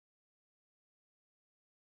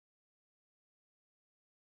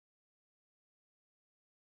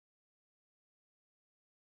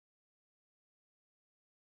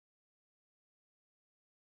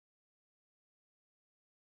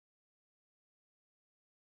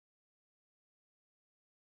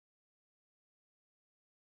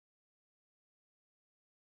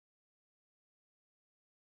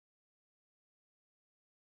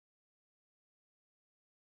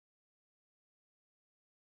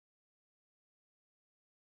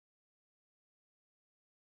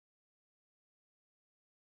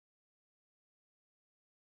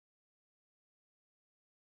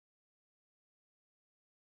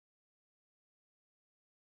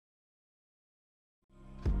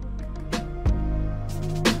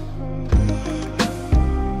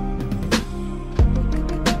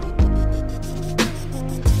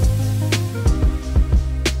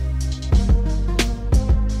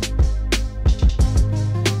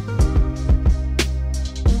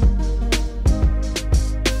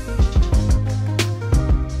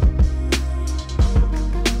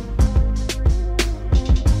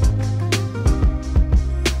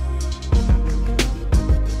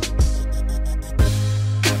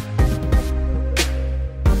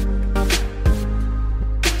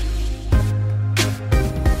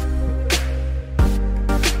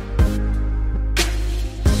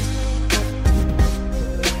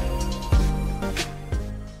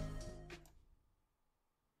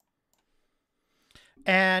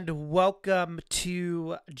And welcome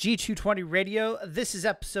to G220 Radio. This is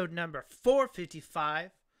episode number 455.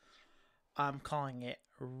 I'm calling it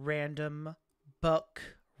Random Book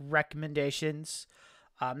Recommendations.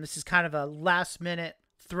 This is kind of a last minute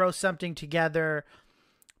throw something together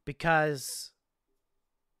because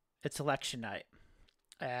it's election night.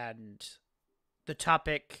 And the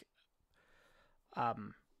topic,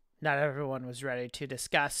 not everyone was ready to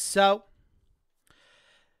discuss. So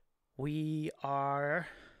I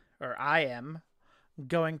am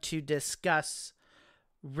going to discuss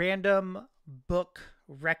random book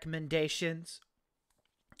recommendations.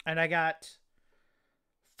 And I got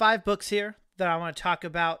 5 books here that I want to talk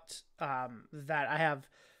about that I have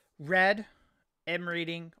read, am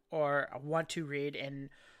reading, or want to read. And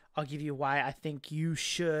I'll give you why I think you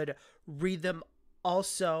should read them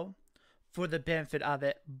also for the benefit of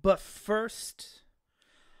it. But first,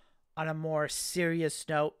 on a more serious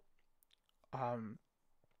note,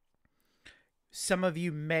 some of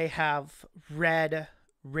you may have read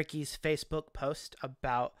Ricky's Facebook post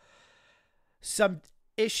about some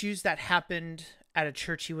issues that happened at a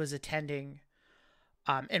church he was attending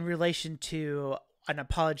in relation to an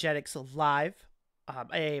Apologetics Live,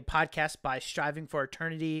 a podcast by Striving for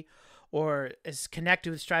Eternity, or is connected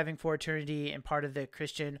with Striving for Eternity and part of the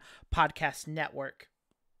Christian Podcast Network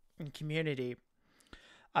and community,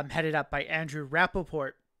 headed up by Andrew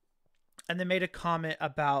Rappaport. And they made a comment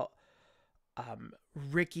about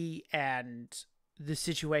Ricky and the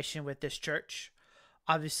situation with this church.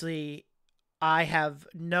 Obviously, I have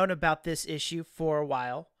known about this issue for a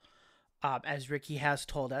while, as Ricky has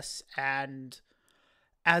told us. And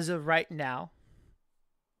as of right now,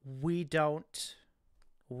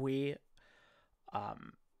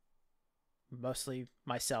 mostly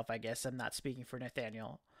myself, I guess, I'm not speaking for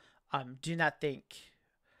Nathaniel, do not think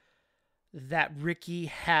that Ricky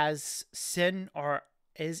has sin or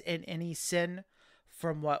is in any sin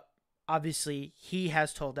from what obviously he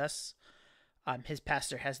has told us. His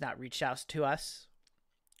pastor has not reached out to us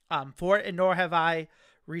for it, and nor have I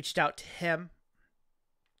reached out to him.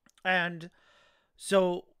 And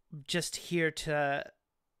so just here to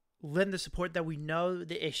lend the support that we know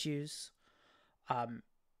the issues.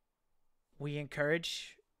 We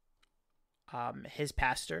encourage his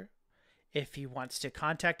pastor, if he wants to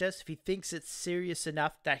contact us, if he thinks it's serious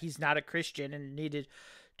enough that he's not a Christian and needed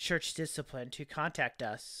church discipline, to contact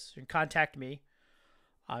us and contact me.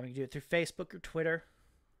 You can do it through Facebook or Twitter,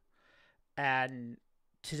 and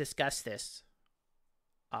to discuss this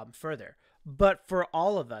further. But for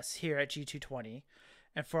all of us here at G220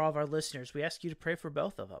 and for all of our listeners, we ask you to pray for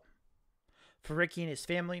both of them. For Ricky and his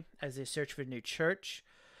family as they search for a new church,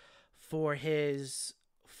 for his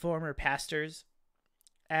former pastors,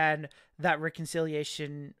 and that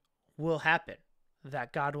reconciliation will happen,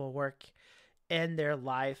 that God will work in their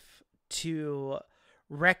life to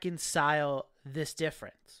reconcile this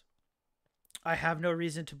difference. I have no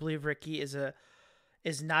reason to believe Ricky is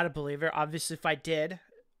not a believer. Obviously, if I did,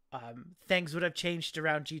 things would have changed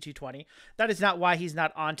around G220. That is not why he's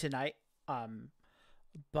not on tonight.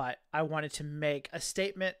 But I wanted to make a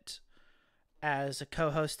statement as a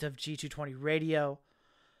co-host of G220 Radio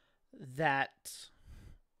that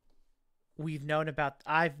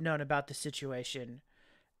I've known about the situation,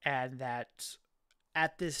 and that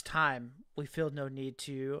at this time we feel no need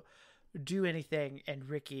to do anything. And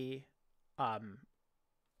Ricky,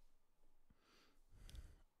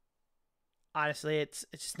 honestly, it's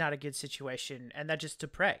just not a good situation, and that just to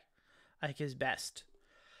pray, I think, is best.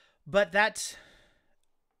 But that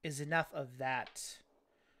is enough of that.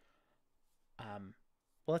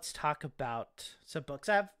 Let's talk about some books.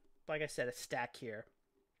 I have, like I said, a stack here.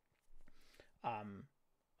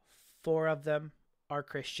 4 of them are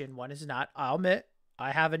Christian. 1 is not. I'll admit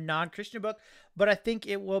I have a non-Christian book, but I think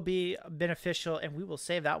it will be beneficial, and we will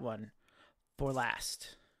save that one for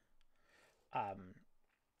last.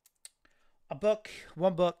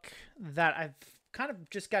 One book that I've kind of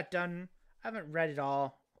just got done. I haven't read it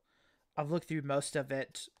all. I've looked through most of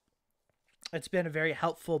it. It's been a very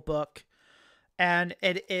helpful book, and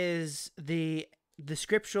it is the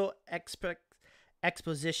scriptural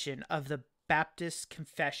exposition of the Baptist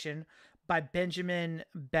Confession by Benjamin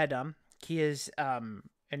Beddome. He is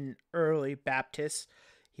an early Baptist.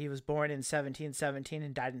 He was born in 1717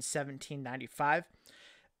 and died in 1795.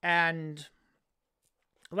 And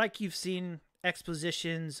like you've seen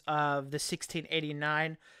expositions of the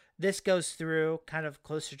 1689, this goes through kind of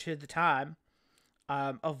closer to the time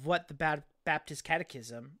of what the Baptist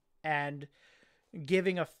Catechism, and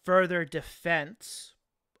giving a further defense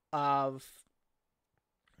of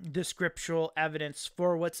the scriptural evidence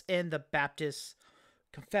for what's in the Baptist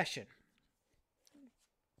Confession.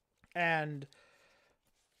 And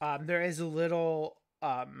there is a little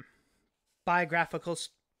biographical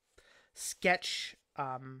sketch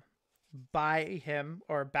by him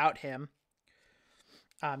or about him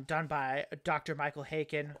done by Dr. Michael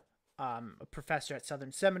Haken, a professor at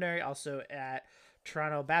Southern Seminary, also at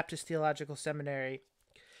Toronto Baptist Theological Seminary.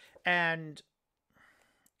 And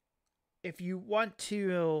if you want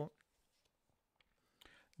to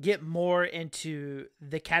get more into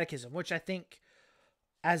the catechism, which I think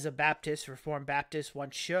as a Baptist, Reformed Baptist,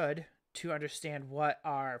 one should, to understand what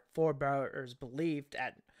our forebears believed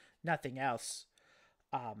at nothing else,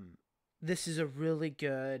 this is a really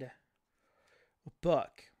good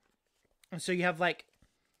book. And so you have like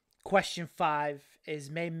question 5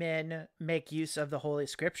 is, may men make use of the Holy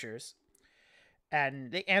Scriptures?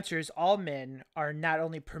 And the answer is, all men are not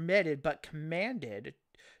only permitted but commanded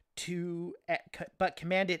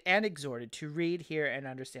and exhorted to read, hear, and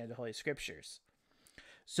understand the Holy Scriptures.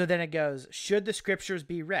 So then it goes, should the Scriptures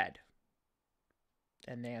be read?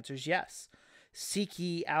 And the answer is yes. Seek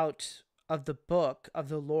ye out of the book of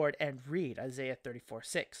the Lord and read, Isaiah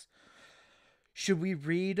 34:6. Should we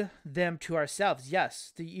read them to ourselves?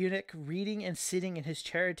 Yes. The eunuch, reading and sitting in his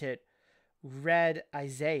chariot, read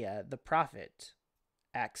Isaiah the prophet,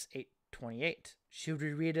 Acts 8:28. Should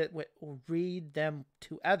we read them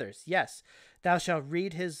to others? Yes. Thou shalt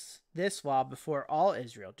read this law before all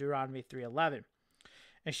Israel, Deuteronomy 3:11.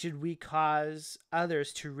 And should we cause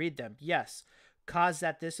others to read them? Yes. Cause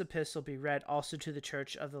that this epistle be read also to the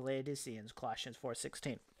church of the Laodiceans, Colossians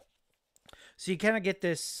 4:16. So you kind of get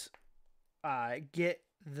this, get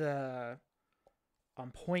the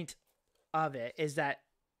point of it is that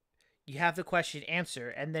you have the question answer,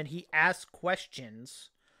 and then he asks questions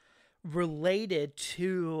related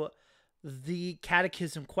to the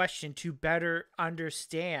catechism question to better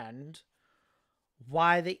understand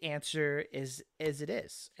why the answer is as it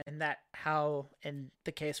is, and that how, in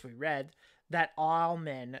the case we read, that all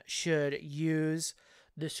men should use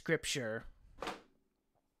the Scripture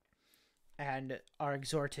and are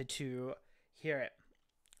exhorted to hear it.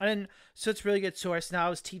 And so it's a really good source. Now I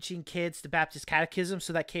was teaching kids the Baptist Catechism,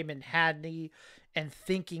 so that came in handy and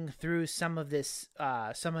thinking through some of this,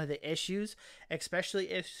 some of the issues,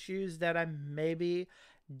 especially issues that I maybe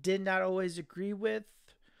did not always agree with.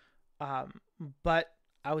 But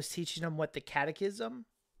I was teaching them what the Catechism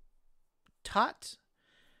taught.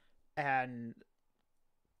 And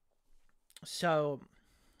so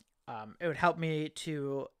it would help me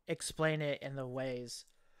to explain it in the ways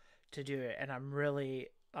to do it. And I'm really,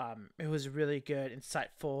 it was a really good,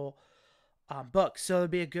 insightful book. So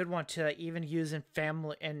it'd be a good one to even use in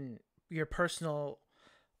family and your personal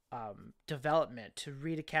development, to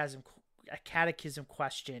read a catechism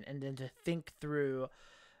question and then to think through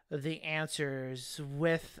the answers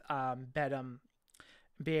with Bedham,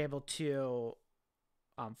 be able to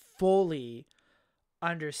fully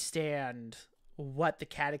understand what the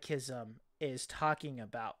catechism is talking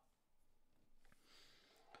about.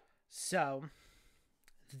 So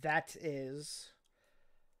that is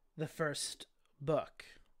the first book.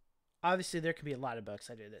 Obviously, there could be a lot of books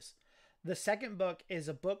I do this. The second book is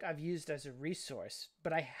a book I've used as a resource,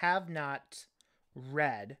 but I have not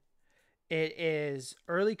read. It is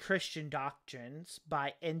Early Christian Doctrines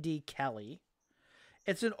by N.D. Kelly.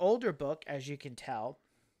 It's an older book, as you can tell,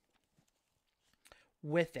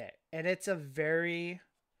 with it. And it's a very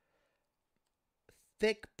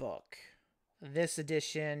thick book. This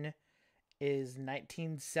edition is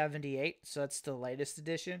 1978, so it's the latest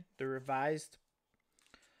edition, the revised.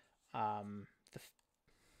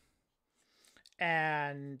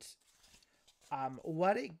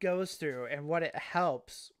 What it goes through and what it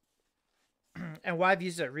helps, and why I've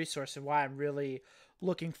used it as a resource and why I'm really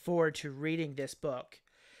looking forward to reading this book,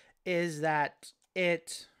 is that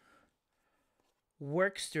it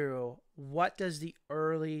works through what does the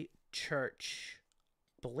early church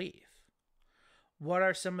believe? What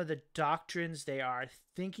are some of the doctrines they are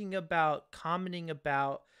thinking about, commenting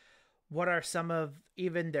about? What are some of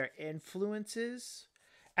even their influences?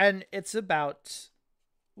 And it's about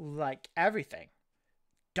like everything.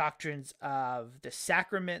 Doctrines of the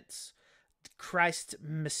sacraments, Christ's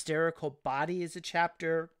mysterical body is a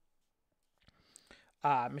chapter.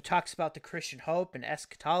 It talks about the Christian hope and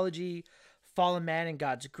eschatology, fallen man and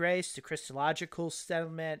God's grace, the Christological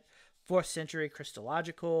settlement, 4th century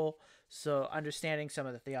Christological, so understanding some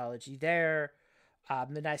of the theology there.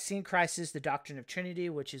 The Nicene Crisis, the doctrine of Trinity,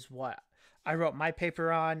 which is what I wrote my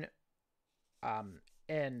paper on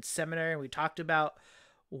in seminary, and we talked about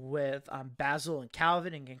with Basil and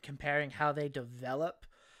Calvin, and comparing how they develop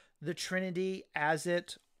the Trinity as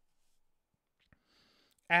it.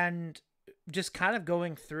 And just kind of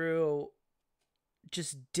going through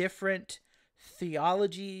just different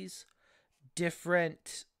theologies,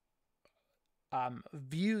 different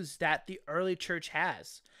views that the early church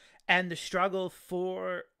has, and the struggle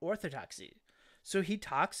for orthodoxy. So he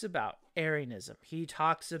talks about Arianism, he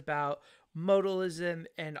talks about modalism,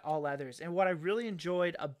 and all others. And what I really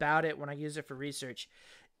enjoyed about it when I use it for research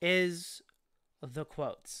is the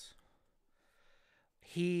quotes.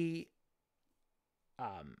 He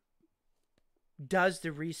does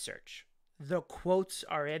the research. The quotes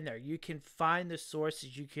are in there. You can find the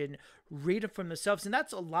sources. You can read them from themselves. And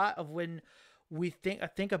that's a lot of when I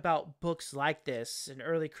think about books like this and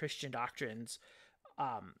early Christian doctrines,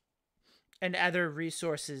 and other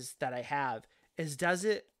resources that I have, is does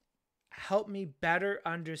it help me better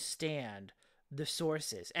understand the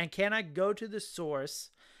sources? And can I go to the source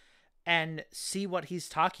and see what he's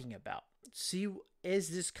talking about? See, is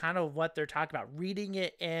this kind of what they're talking about? Reading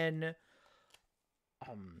it in,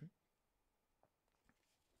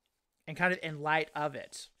 and kind of in light of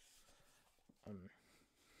it.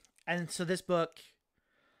 And so this book,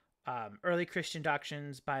 Early Christian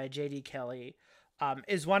Doctrines by J.D. Kelly,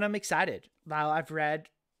 is one I'm excited. Now, I've read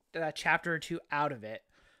a chapter or two out of it,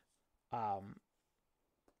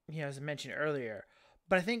 as I mentioned earlier.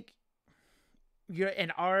 But I think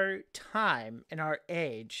in our time, in our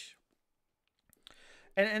age,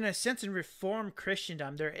 and in a sense in Reformed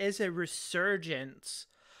Christendom, there is a resurgence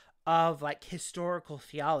of like historical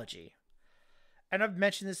theology. And I've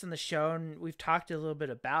mentioned this in the show, and we've talked a little bit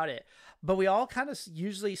about it, but we all kind of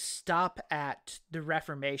usually stop at the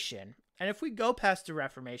Reformation. And if we go past the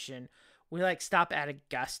Reformation, we like stop at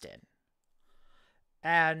Augustine.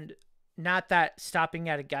 And not that stopping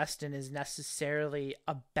at Augustine is necessarily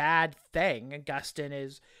a bad thing. Augustine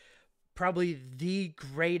is probably the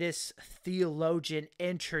greatest theologian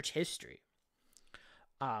in church history.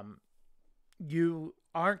 You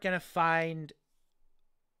aren't going to find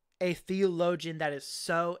a theologian that is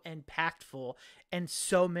so impactful in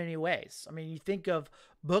so many ways. I mean, you think of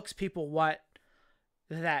books people want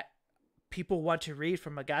to read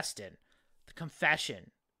from Augustine: The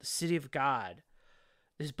Confession, The City of God,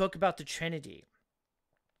 this book about the Trinity.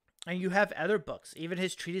 And you have other books, even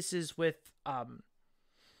his treatises with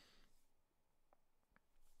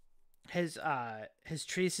his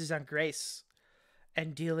treatises on grace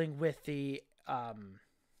and dealing with the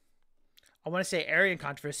I want to say Arian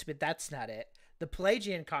controversy, but that's not it. The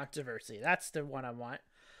Pelagian controversy, that's the one I want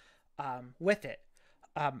with it.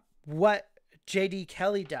 What J.D.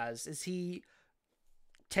 Kelly does is he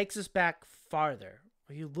takes us back farther.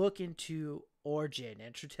 You look into Origen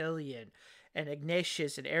and Tertullian and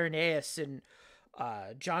Ignatius and Irenaeus and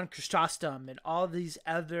John Chrysostom and all these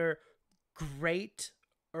other great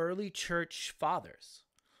early church fathers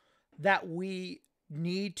that we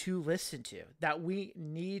need to listen to, that we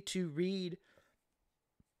need to read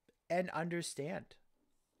and understand.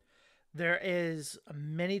 There is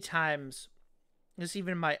many times, just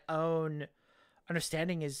even my own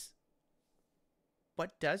understanding, is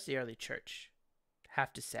what does the early church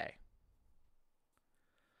have to say?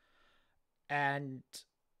 And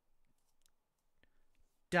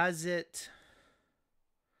does it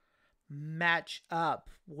match up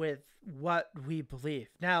with what we believe?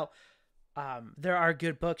 Now, there are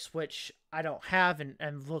good books which I don't have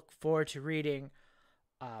and look forward to reading,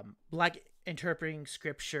 like Interpreting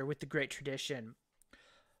Scripture with the Great Tradition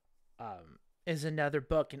is another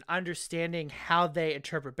book, and understanding how they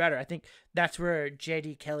interpret better. I think that's where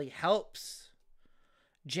J.D. Kelly helps.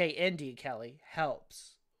 J.N.D. Kelly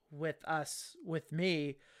helps with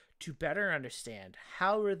me to better understand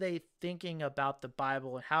how are they thinking about the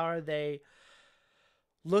Bible, and how are they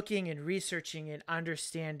looking and researching and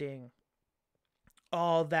understanding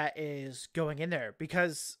all that is going in there,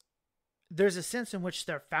 because there's a sense in which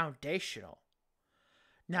they're foundational.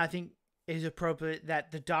 Now, I think it is appropriate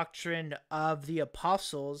that the doctrine of the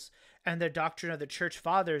apostles and the doctrine of the church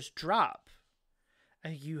fathers drop.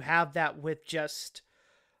 And you have that with just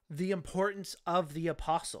the importance of the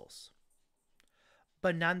apostles.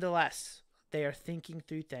 But nonetheless, they are thinking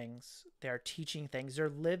through things. They are teaching things. They're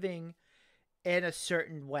living in a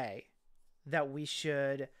certain way that we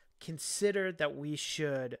should consider, that we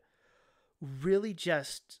should really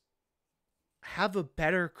just have a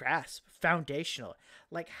better grasp, foundational.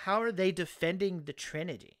 Like, how are they defending the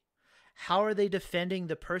Trinity? How are they defending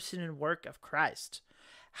the person and work of Christ?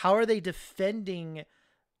 How are they defending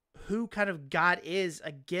who kind of God is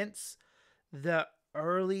against the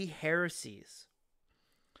early heresies?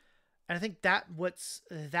 And I think that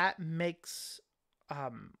makes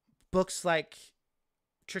books like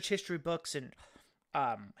church history books and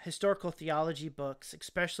historical theology books,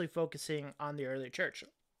 especially focusing on the early church.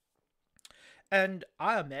 And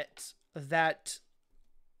I admit that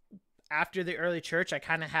after the early church, I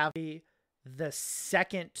kind of have the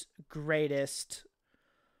second greatest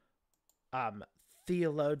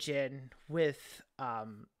theologian, with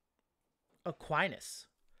Aquinas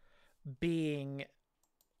being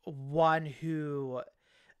one who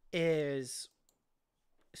is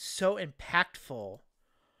so impactful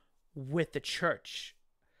with the church.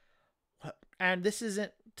 And this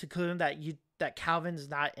isn't to claim that Calvin's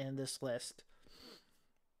not in this list,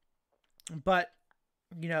 but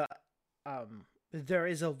there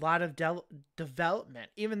is a lot of development,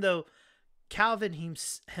 even though Calvin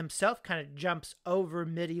himself kind of jumps over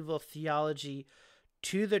medieval theology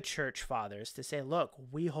to the church fathers to say, look,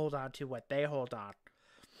 we hold on to what they hold on.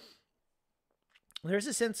 There's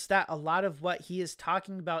a sense that a lot of what he is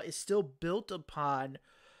talking about is still built upon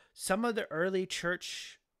some of the early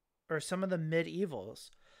church or some of the medievals.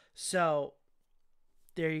 So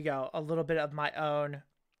there you go. A little bit of my own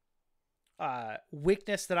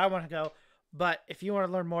weakness that I want to go. But if you want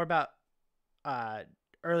to learn more about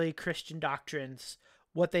early Christian doctrines,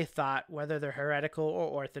 what they thought, whether they're heretical or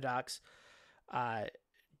orthodox,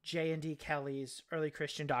 J.N.D. Kelly's Early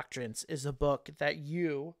Christian Doctrines is a book that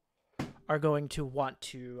you are going to want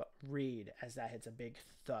to read, as that hits a big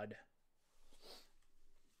thud.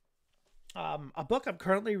 A book I'm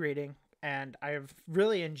currently reading and I've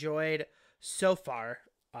really enjoyed so far,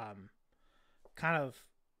 a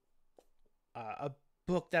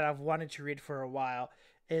book that I've wanted to read for a while,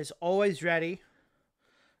 is Always Ready: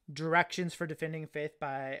 Directions for Defending Faith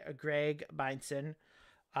by Greg Beinson.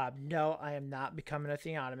 No, I am not becoming a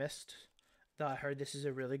theonomist, though I heard this is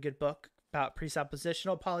a really good book about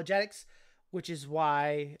presuppositional apologetics, which is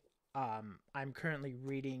why I'm currently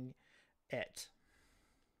reading it.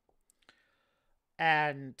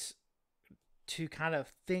 And to kind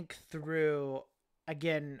of think through,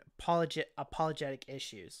 again, apologetic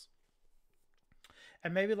issues.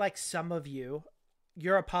 And maybe like some of you,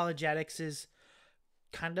 your apologetics is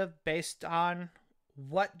kind of based on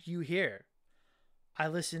what you hear. I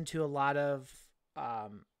listen to a lot of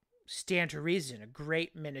Stand to Reason, a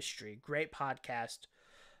great ministry, great podcast.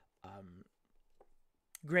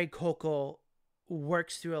 Greg Koukl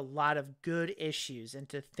works through a lot of good issues and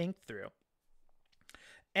to think through.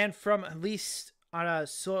 And from at least on a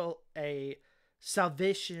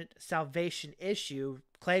salvation issue,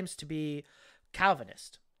 claims to be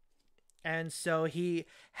Calvinist. And so he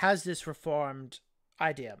has this reformed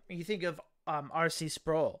idea. You think of R.C.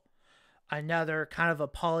 Sproul, another kind of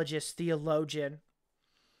apologist theologian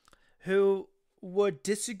who would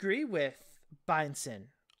disagree with Beinson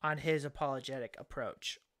on his apologetic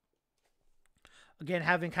approach. Again,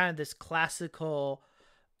 having kind of this classical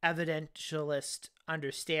evidentialist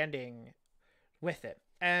understanding with it.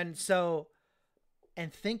 And so,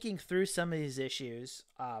 and thinking through some of these issues,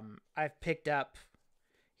 I've picked up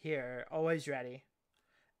here Always Ready,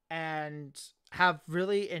 and have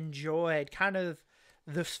really enjoyed kind of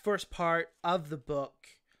the first part of the book,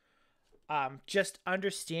 just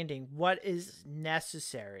understanding what is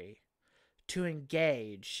necessary to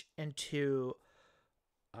engage into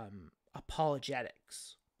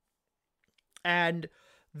apologetics. And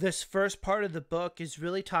this first part of the book is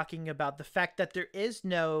really talking about the fact that there is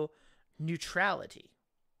no neutrality.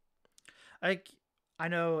 Like, I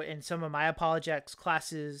know in some of my apologetics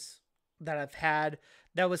classes that I've had,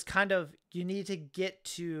 that was kind of, you need to get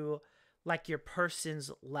to like your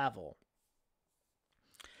person's level.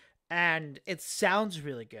 And it sounds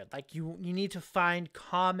really good. Like you need to find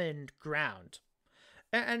common ground.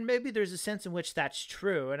 And maybe there's a sense in which that's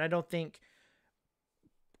true. And I don't think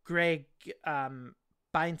Greg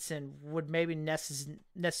Beinson would maybe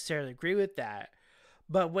necessarily agree with that.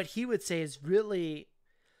 But what he would say is really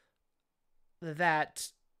that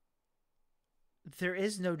there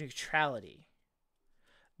is no neutrality.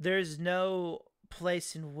 There's no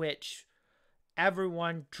place in which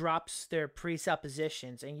everyone drops their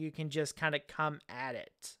presuppositions and you can just kind of come at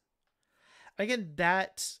it. Again,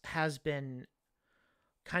 that has been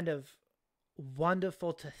kind of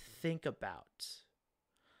wonderful to think about,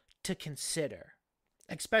 to consider,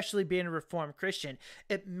 especially being a Reformed Christian.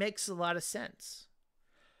 It makes a lot of sense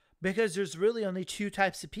because there's really only two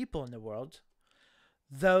types of people in the world: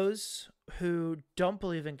 those who don't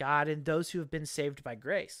believe in God and those who have been saved by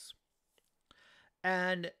grace.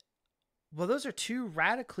 And well, those are two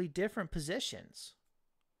radically different positions.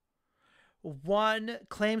 One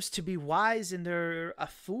claims to be wise and they're a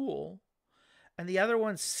fool, and the other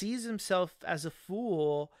one sees himself as a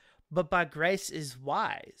fool, but by grace is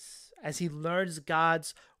wise, as he learns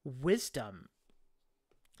God's wisdom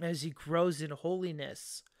as he grows in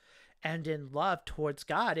holiness and in love towards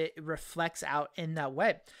God, it reflects out in that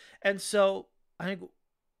way. And so I think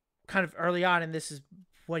kind of early on, and this is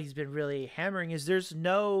what he's been really hammering, is there's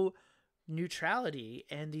no neutrality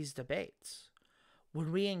in these debates.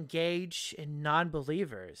 When we engage in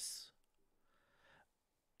non-believers,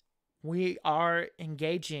 we are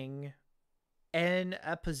engaging in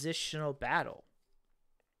a positional battle.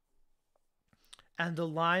 And the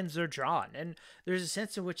lines are drawn. And there's a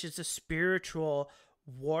sense in which it's a spiritual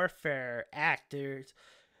warfare act. There's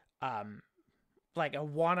like a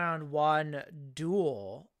one-on-one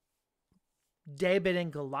duel, David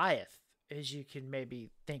and Goliath, as you can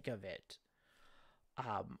maybe think of it,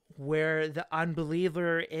 where the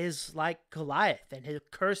unbeliever is like Goliath and he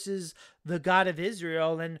curses the God of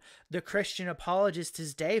Israel, and the Christian apologist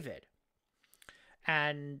is David.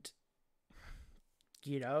 And,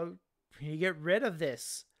 you know, you get rid of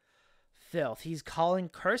this filth. He's calling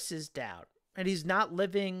curses down, and he's not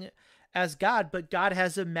living as God, but God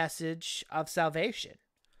has a message of salvation,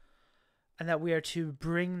 and that we are to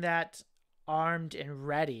bring that armed and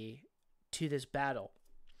ready to this battle.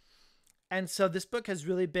 And so this book has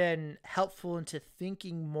really been helpful into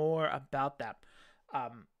thinking more about that.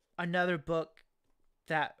 Another book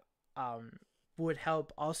that would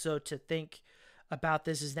help also to think about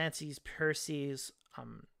this is Nancy Pearcey's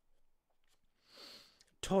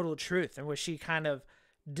Total Truth, in which she kind of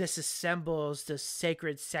disassembles the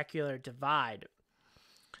sacred secular divide.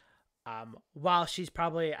 While she's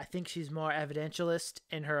probably, I think she's more evidentialist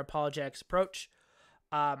in her apologetics approach,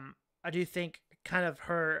 I do think kind of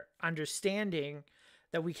her understanding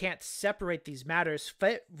that we can't separate these matters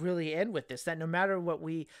fit really in with this, that no matter what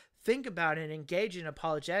we think about and engage in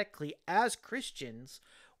apologetically as Christians,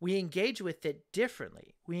 we engage with it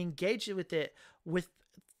differently. We engage with it with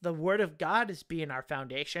the Word of God as being our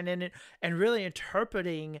foundation, and really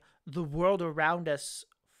interpreting the world around us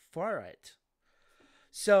for it.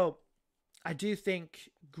 So I do think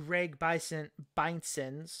Greg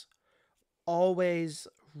Bison's Always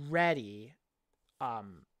Ready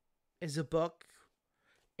is a book,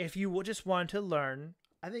 if you will just want to learn,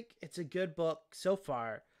 I think it's a good book so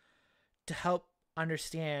far to help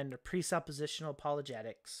understand presuppositional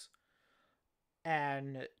apologetics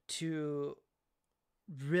and to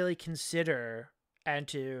really consider and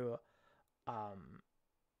to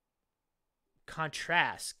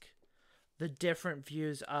contrast the different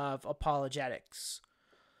views of apologetics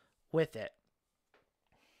with it.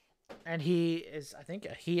 And I think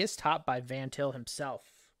he is taught by Van Til himself.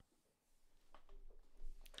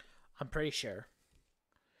 I'm pretty sure.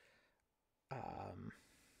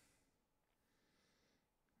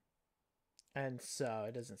 And so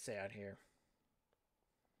it doesn't say out here.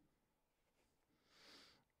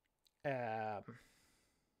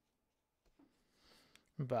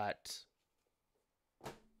 But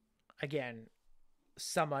again,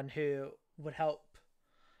 someone who would help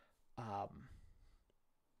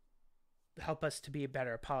us to be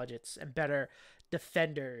better apologists and better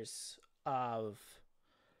defenders of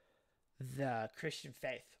the Christian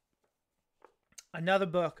faith. Another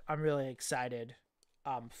book I'm really excited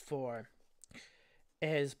for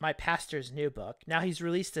is my pastor's new book. Now he's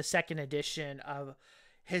released a second edition of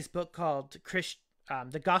his book called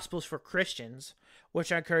The Gospels for Christians,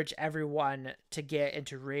 which I encourage everyone to get and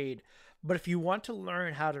to read. But if you want to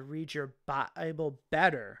learn how to read your Bible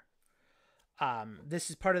better,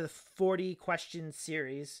 this is part of the 40 question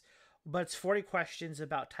series, but it's 40 questions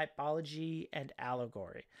about typology and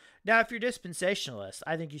allegory. Now, if you're dispensationalist,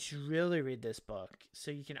 I think you should really read this book so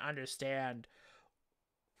you can understand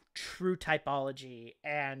true typology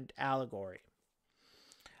and allegory.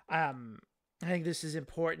 I think this is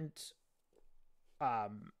important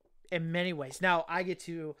in many ways. Now, I get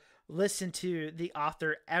to listen to the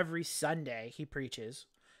author every Sunday he preaches,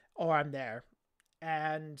 or I'm there,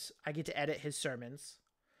 and I get to edit his sermons.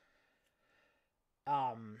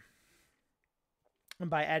 And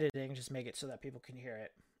by editing, just make it so that people can hear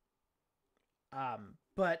it.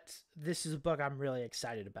 But this is a book I'm really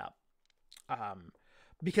excited about.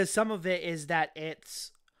 Because some of it is that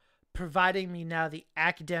it's providing me now the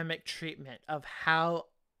academic treatment of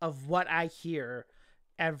what I hear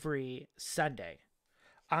every Sunday.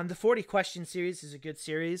 The 40 question series is a good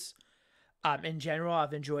series. In general,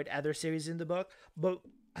 I've enjoyed other series in the book, but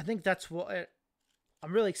I think that's what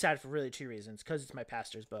I'm really excited for. Really, two reasons: because it's my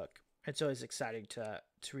pastor's book. It's always exciting to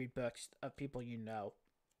read books of people you know.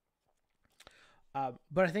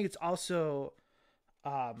 But I think it's also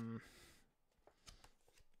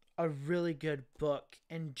a really good book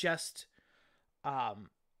in just how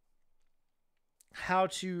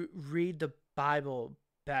to read the Bible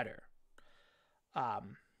better.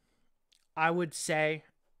 I would say,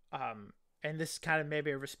 and this is kind of maybe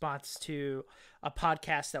a response to a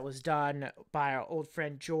podcast that was done by our old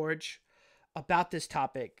friend George about this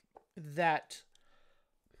topic, that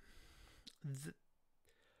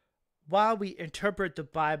while we interpret the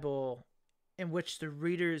Bible in which the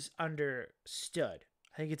readers understood,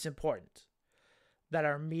 I think it's important that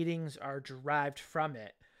our meanings are derived from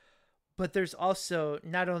it. But there's also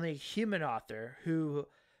not only a human author who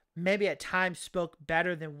maybe at times spoke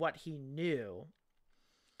better than what he knew,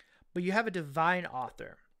 but you have a divine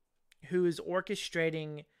author who is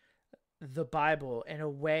orchestrating the Bible in a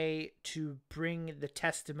way to bring the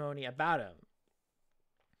testimony about him.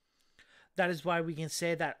 That is why we can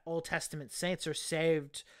say that Old Testament saints are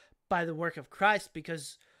saved by the work of Christ,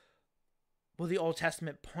 because, well, the Old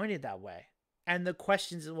Testament pointed that way. And the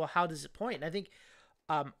question is, well, how does it point? And I think,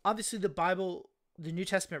 obviously, the Bible, the New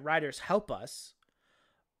Testament writers help us,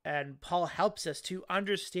 and Paul helps us to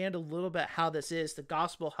understand a little bit how this is. The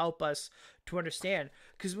gospel help us to understand.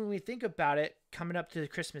 Because when we think about it, coming up to the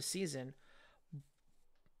Christmas season,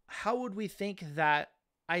 how would we think that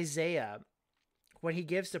Isaiah, when he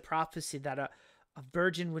gives the prophecy that a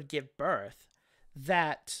virgin would give birth,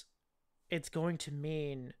 that it's going to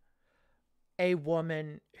mean a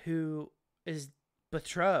woman who is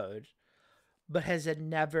betrothed but has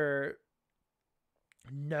never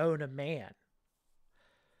known a man?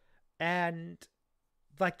 And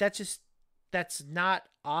like, that's not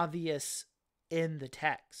obvious in the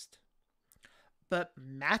text. But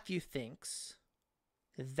Matthew thinks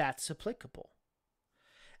that's applicable.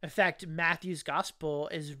 In fact, Matthew's gospel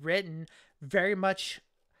is written very much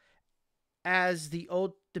as the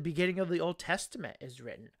beginning of the Old Testament is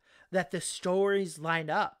written, that the stories line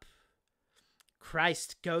up.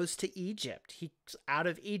 Christ goes to Egypt. He's out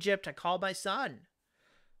of Egypt, I call my son.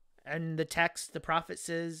 And the text, the prophet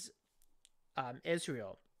says,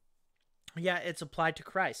 Israel. Yeah, it's applied to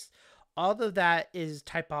Christ. All of that is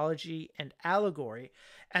typology and allegory.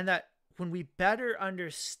 And that when we better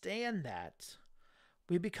understand that,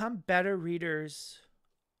 we become better readers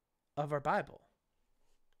of our Bible.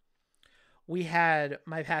 We had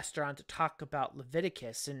my pastor on to talk about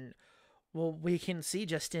Leviticus, and well, we can see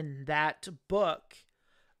just in that book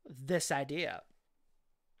this idea.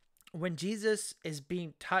 When Jesus is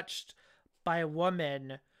being touched by a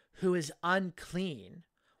woman who is unclean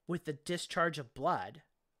with the discharge of blood,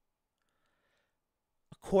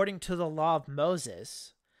 according to the law of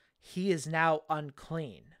Moses, he is now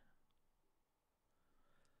unclean.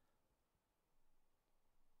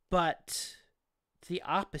 But the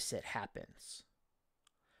opposite happens.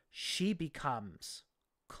 She becomes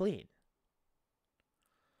clean.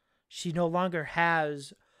 She no longer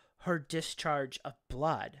has her discharge of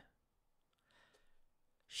blood.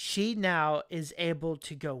 She now is able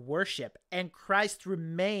to go worship, and Christ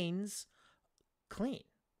remains clean.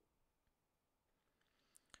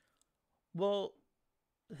 Well,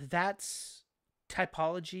 that's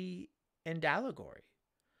typology and allegory.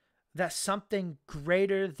 That something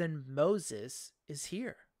greater than Moses is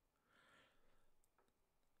here.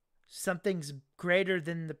 Something's greater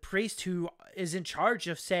than the priest who is in charge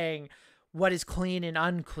of saying what is clean and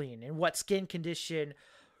unclean, and what skin condition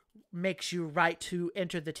makes you right to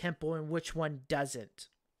enter the temple and which one doesn't.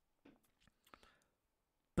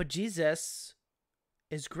 But Jesus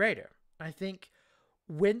is greater. I think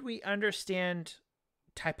when we understand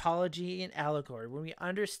typology and allegory, when we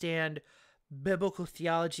understand biblical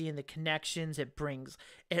theology and the connections it brings,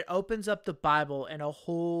 it opens up the Bible in a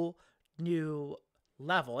whole new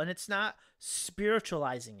level. And it's not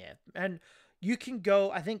spiritualizing it. And you can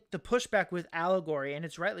go, I think the pushback with allegory, and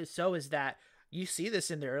it's rightly so, is that you see this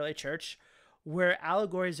in the early church where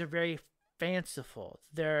allegories are very fanciful.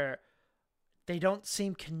 They don't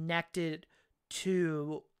seem connected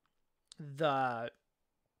to the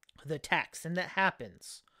text, and that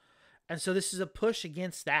happens. And so this is a push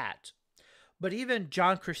against that. But even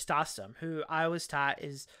John Chrysostom, who I was taught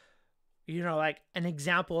is, like an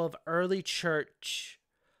example of early church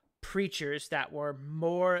preachers that were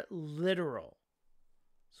more literal,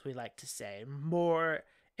 as we like to say, more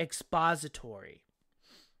expository.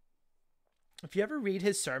 If you ever read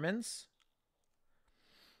his sermons,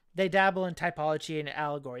 they dabble in typology and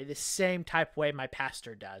allegory the same type way my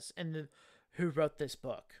pastor does, and who wrote this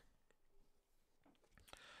book.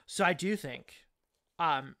 So I do think,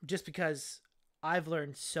 just because I've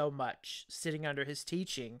learned so much sitting under his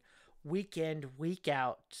teaching week in, week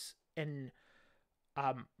out, and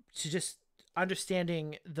to just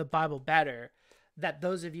understanding the Bible better, that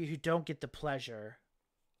those of you who don't get the pleasure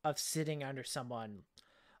of sitting under someone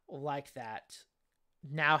like that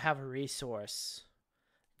now have a resource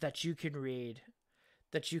that you can read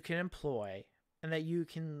that you can employ and that you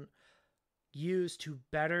can use to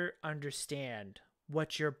better understand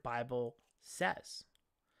what your Bible says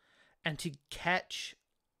and to catch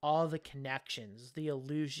all the connections, the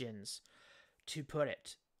allusions, to put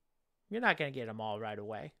it. You're not going to get them all right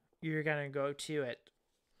away. You're going to go to it.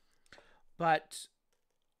 But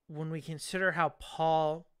when we consider how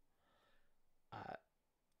Paul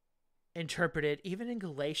interpreted, even in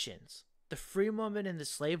Galatians, the free woman and the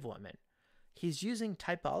slave woman, he's using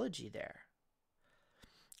typology there.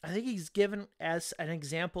 I think he's given us an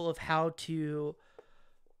example of how to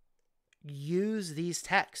use these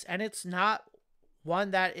texts. And it's not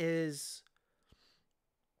one that is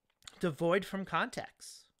devoid from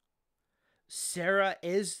context. Sarah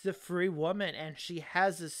is the free woman and she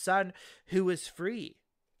has a son who is free.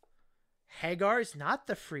 Hagar is not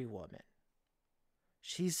the free woman.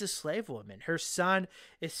 She's the slave woman. Her son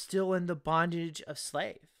is still in the bondage of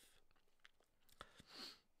slave.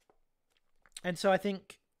 And so I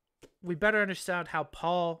think we better understand how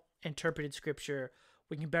Paul interpreted Scripture.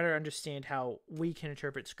 We can better understand how we can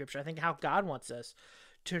interpret Scripture. I think how God wants us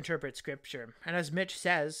to interpret Scripture. And as Mitch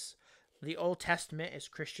says, the Old Testament is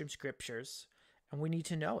Christian Scriptures, and we need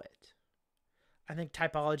to know it. I think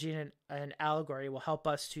typology and allegory will help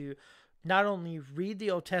us to not only read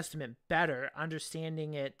the Old Testament better,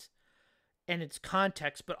 understanding it in its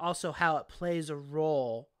context, but also how it plays a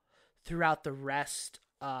role throughout the rest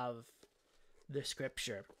of the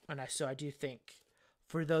Scripture. And so I do think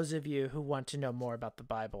for those of you who want to know more about the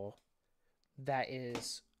Bible, that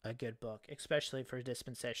is a good book, especially for a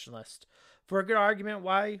dispensationalist. For a good argument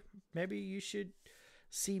why maybe you should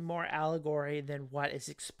see more allegory than what is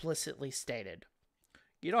explicitly stated.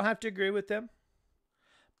 You don't have to agree with them,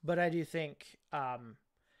 but I do think, at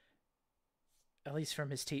least from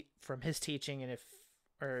his teaching, and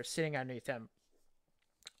or sitting underneath him,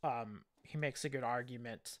 he makes a good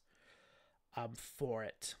argument for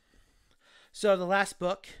it. So the last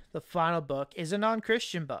book, the final book, is a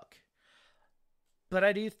non-Christian book. But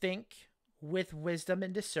I do think, with wisdom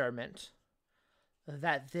and discernment,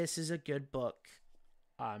 that this is a good book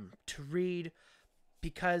to read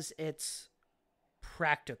because it's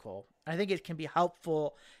practical. I think it can be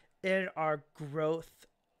helpful in our growth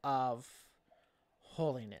of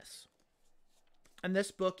holiness. And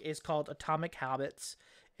this book is called Atomic Habits.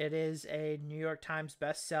 It is a New York Times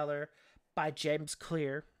bestseller by James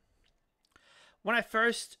Clear. When I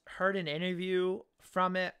first heard an interview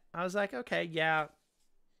from it, I was like, okay, yeah,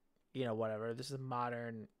 whatever. This is a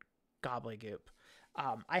modern gobbledygook.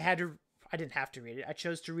 I didn't have to read it. I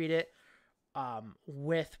chose to read it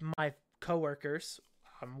with my coworkers.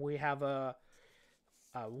 We have a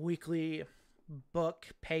weekly book,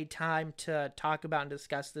 paid time to talk about and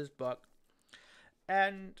discuss this book.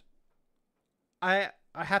 And I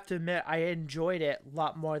have to admit, I enjoyed it a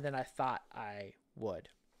lot more than I thought I would.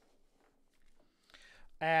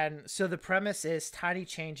 And so the premise is tiny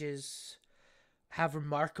changes have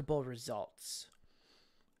remarkable results.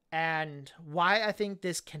 And why I think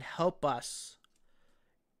this can help us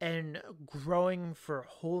in growing for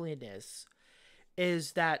holiness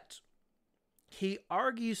is that he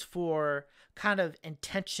argues for kind of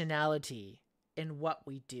intentionality in what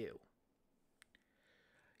we do.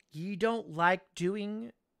 You don't like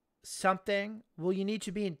doing something? Well, you need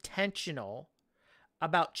to be intentional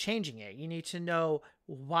about changing it. You need to know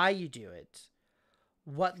why you do it,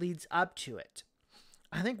 what leads up to it.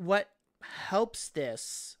 I think what helps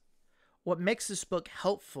this, what makes this book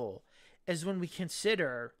helpful, is when we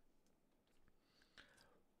consider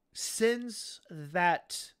sins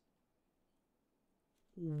that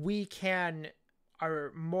we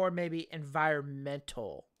are more maybe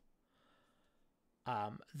environmental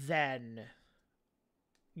than,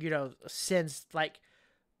 sins like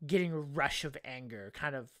getting a rush of anger,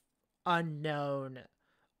 kind of unknown,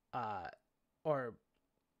 or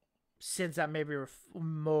sins that maybe are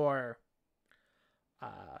more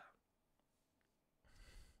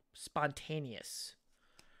spontaneous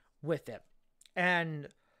with it. And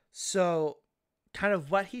so kind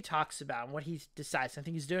of what he talks about and what he decides, I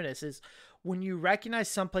think he's doing this, is when you recognize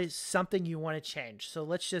something you want to change. So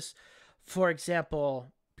let's just, for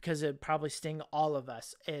example, because it probably sting all of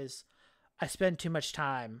us, is I spend too much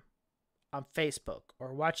time on Facebook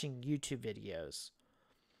or watching YouTube videos,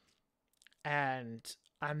 and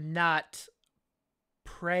I'm not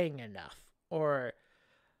praying enough, or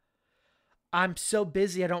I'm so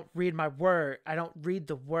busy I don't read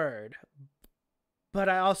the word, but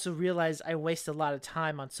I also realize I waste a lot of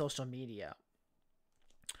time on social media.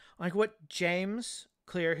 Like what James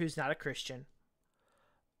Clear, who's not a Christian,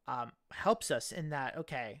 helps us in that,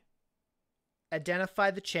 okay,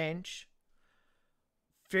 identify the change,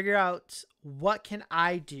 figure out what can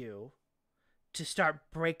I do to start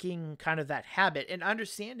breaking kind of that habit, and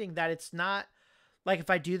understanding that it's not like if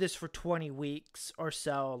I do this for 20 weeks or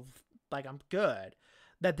so, like I'm good,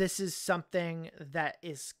 that this is something that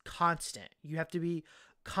is constant. You have to be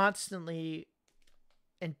constantly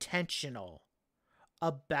intentional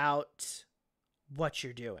about what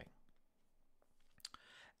you're doing,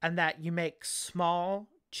 and that you make small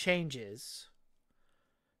changes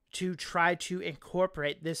to try to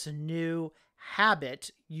incorporate this new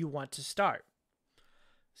habit you want to start.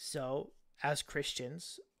 So, as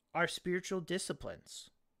Christians, our spiritual disciplines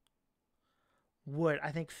would,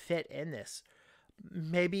 I think, fit in this.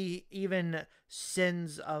 Maybe even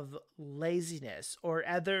sins of laziness or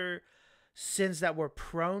other sins that we're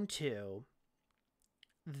prone to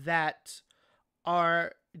that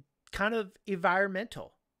are kind of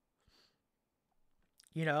environmental.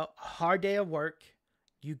 You know, a hard day of work,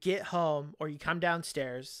 you get home or you come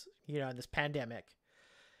downstairs, you know, in this pandemic,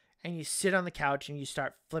 and you sit on the couch and you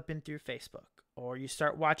start flipping through Facebook or you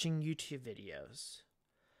start watching YouTube videos.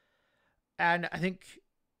 And I think,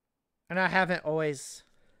 and I haven't always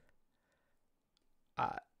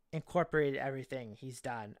incorporated everything he's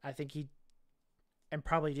done. I think he, and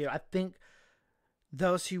probably do. I think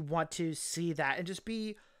those who want to see that and just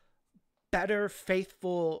be better,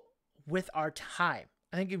 faithful with our time.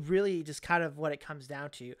 I think it really just kind of what it comes down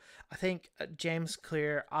to. I think James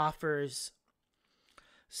Clear offers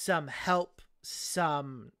some help,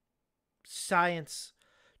 some science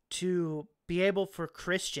to be able for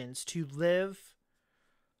Christians to live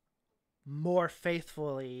more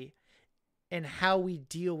faithfully in how we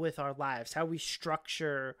deal with our lives, how we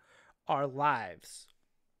structure our lives.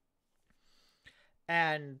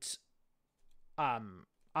 And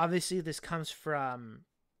obviously this comes from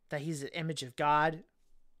that he's an image of God,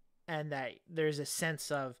 and that there's a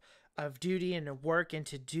sense of duty and a work and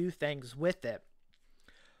to do things with it.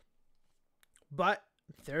 But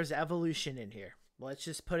there's evolution in here. Let's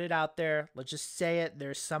just put it out there. Let's just say it.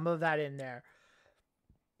 There's some of that in there.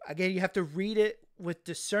 Again, you have to read it with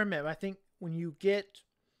discernment. I think when you get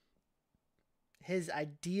his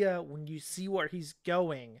idea, when you see where he's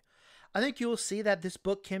going, I think you'll see that this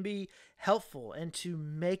book can be helpful into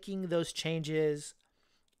making those changes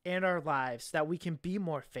in our lives, that we can be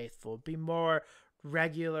more faithful, be more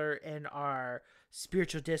regular in our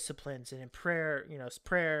spiritual disciplines and in prayer, you know,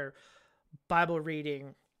 prayer, Bible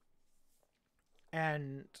reading,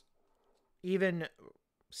 and even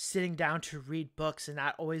sitting down to read books and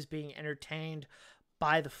not always being entertained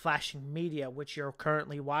by the flashing media, which you're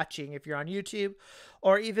currently watching if you're on YouTube,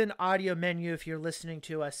 or even audio menu if you're listening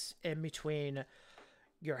to us in between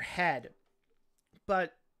your head.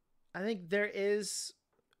 But I think there is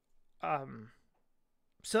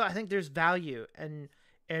so I think there's value in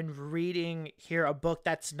reading here a book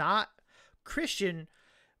that's not Christian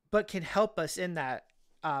but can help us in that.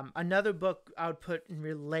 Another book I would put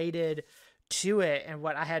related to it and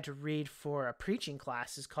what I had to read for a preaching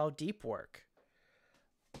class is called Deep Work.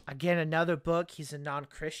 Again, another book. He's a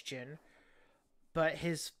non-Christian, but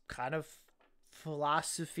his kind of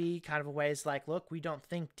philosophy kind of way is like, look, we don't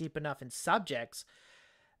think deep enough in subjects.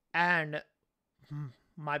 And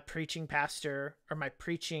my preaching pastor or my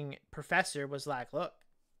preaching professor was like, look,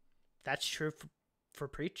 that's true for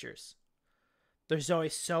preachers. There's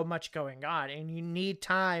always so much going on, and you need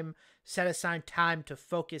time, set aside time to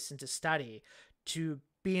focus and to study, to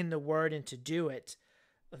be in the Word and to do it.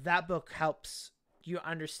 That book helps you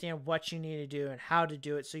understand what you need to do and how to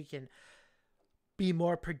do it so you can be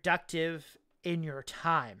more productive in your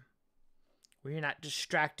time, where you're not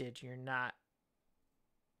distracted, you're not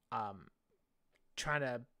trying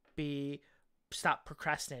to stop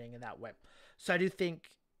procrastinating in that way. So I do think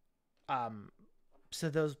so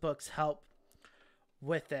those books help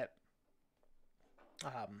with it.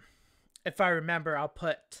 If I remember, I'll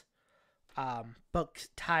put book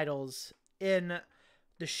titles in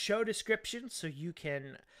the show description so you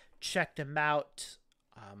can check them out.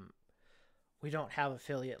 We don't have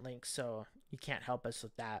affiliate links, so you can't help us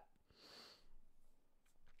with that.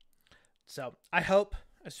 So I hope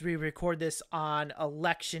as we record this on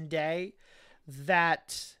Election Day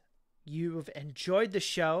that you've enjoyed the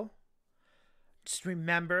show. Just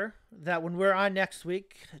remember that when we're on next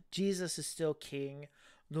week, Jesus is still King.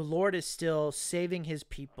 The Lord is still saving his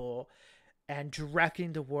people and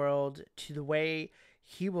directing the world to the way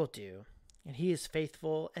he will do. And he is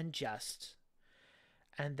faithful and just.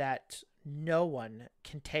 And that no one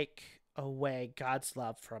can take away God's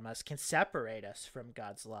love from us, can separate us from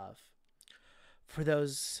God's love for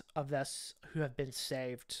those of us who have been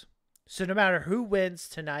saved. So no matter who wins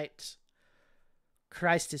tonight,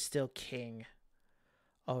 Christ is still King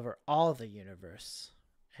over all the universe.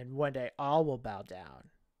 And one day all will bow down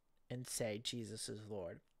and say Jesus is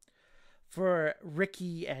Lord. For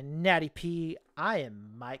Ricky and Natty P, I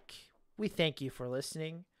am Mike. We thank you for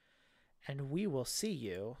listening, and we will see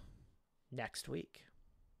you next week.